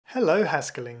Hello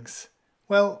Haskellings!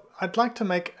 Well, I'd like to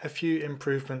make a few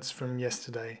improvements from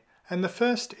yesterday, and the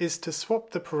first is to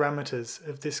swap the parameters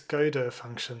of this godir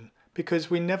function because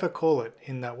we never call it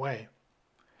in that way.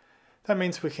 That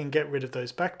means we can get rid of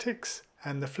those backticks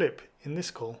and the flip in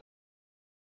this call.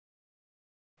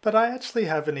 But I actually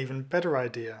have an even better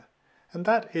idea, and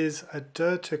that is a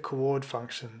dir-to-coord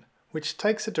function, which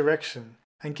takes a direction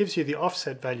and gives you the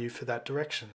offset value for that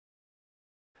direction.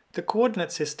 The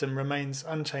coordinate system remains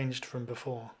unchanged from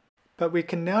before, but we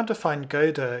can now define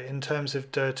godir in terms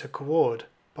of dir-to-coord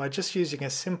by just using a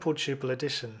simple tuple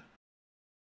addition.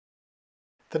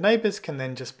 The neighbours can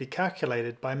then just be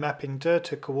calculated by mapping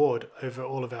dir-to-coord over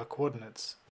all of our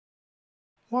coordinates.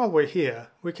 While we're here,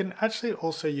 we can actually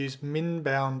also use min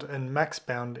bound and max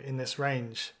bound in this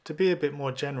range to be a bit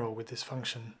more general with this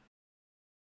function.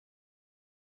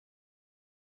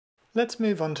 Let's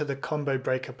move on to the combo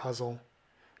breaker puzzle,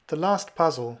 the last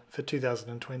puzzle for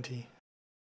 2020.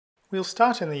 We'll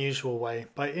start in the usual way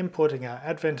by importing our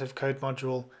Advent of Code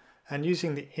module and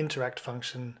using the interact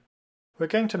function. We're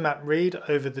going to map read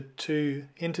over the two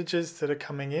integers that are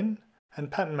coming in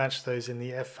and pattern match those in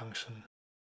the f function.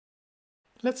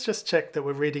 Let's just check that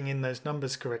we're reading in those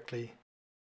numbers correctly.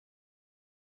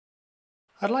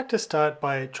 I'd like to start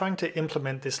by trying to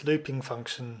implement this looping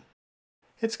function.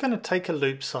 It's going to take a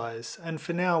loop size, and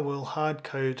for now we'll hard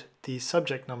code the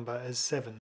subject number as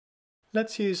 7.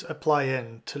 Let's use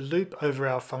apply_n to loop over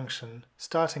our function,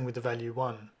 starting with the value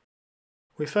 1.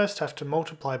 We first have to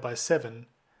multiply by 7,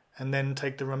 and then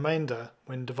take the remainder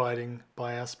when dividing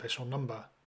by our special number.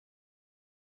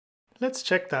 Let's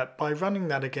check that by running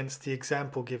that against the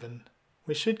example given.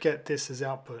 We should get this as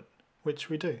output, which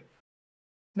we do.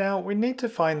 Now we need to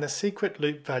find the secret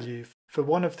loop value for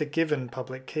one of the given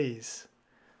public keys.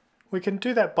 We can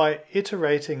do that by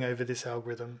iterating over this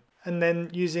algorithm and then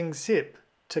using zip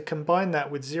to combine that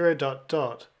with 0 ...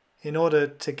 in order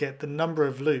to get the number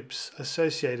of loops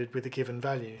associated with a given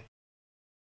value.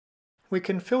 We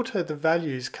can filter the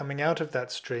values coming out of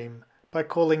that stream by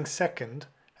calling second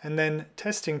and then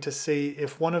testing to see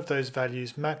if one of those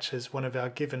values matches one of our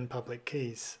given public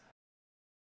keys.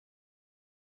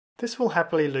 This will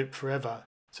happily loop forever,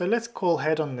 so let's call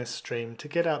head on this stream to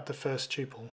get out the first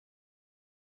tuple.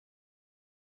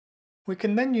 We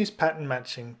can then use pattern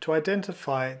matching to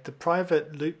identify the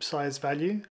private loop size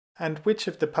value and which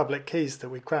of the public keys that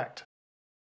we cracked.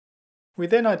 We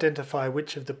then identify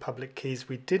which of the public keys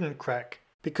we didn't crack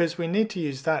because we need to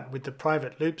use that with the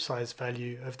private loop size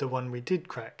value of the one we did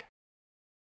crack.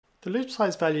 The loop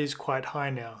size value is quite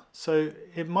high now, so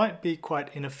it might be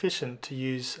quite inefficient to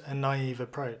use a naive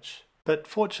approach. But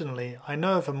fortunately, I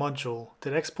know of a module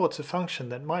that exports a function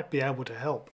that might be able to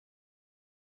help.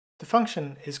 The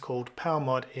function is called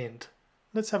powermodint.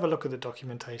 Let's have a look at the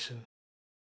documentation.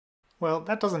 Well,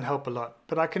 that doesn't help a lot,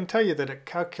 but I can tell you that it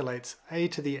calculates a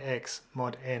to the x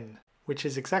mod n, which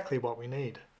is exactly what we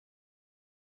need.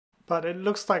 But it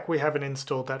looks like we haven't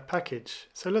installed that package,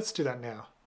 so let's do that now.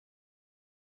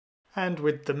 And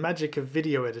with the magic of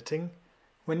video editing,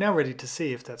 we're now ready to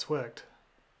see if that's worked.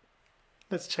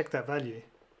 Let's check that value.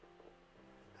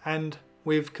 And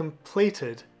we've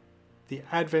completed the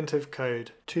Advent of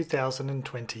Code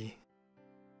 2020.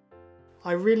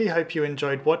 I really hope you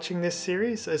enjoyed watching this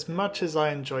series as much as I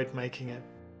enjoyed making it.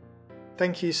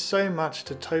 Thank you so much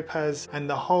to Topaz and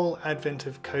the whole Advent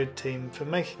of Code team for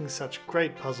making such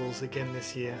great puzzles again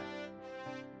this year.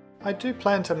 I do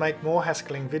plan to make more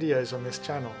Haskelling videos on this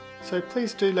channel, so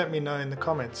please do let me know in the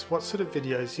comments what sort of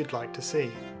videos you'd like to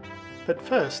see. But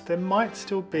first, there might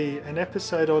still be an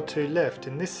episode or two left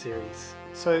in this series,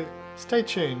 so stay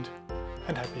tuned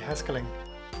and happy Haskelling!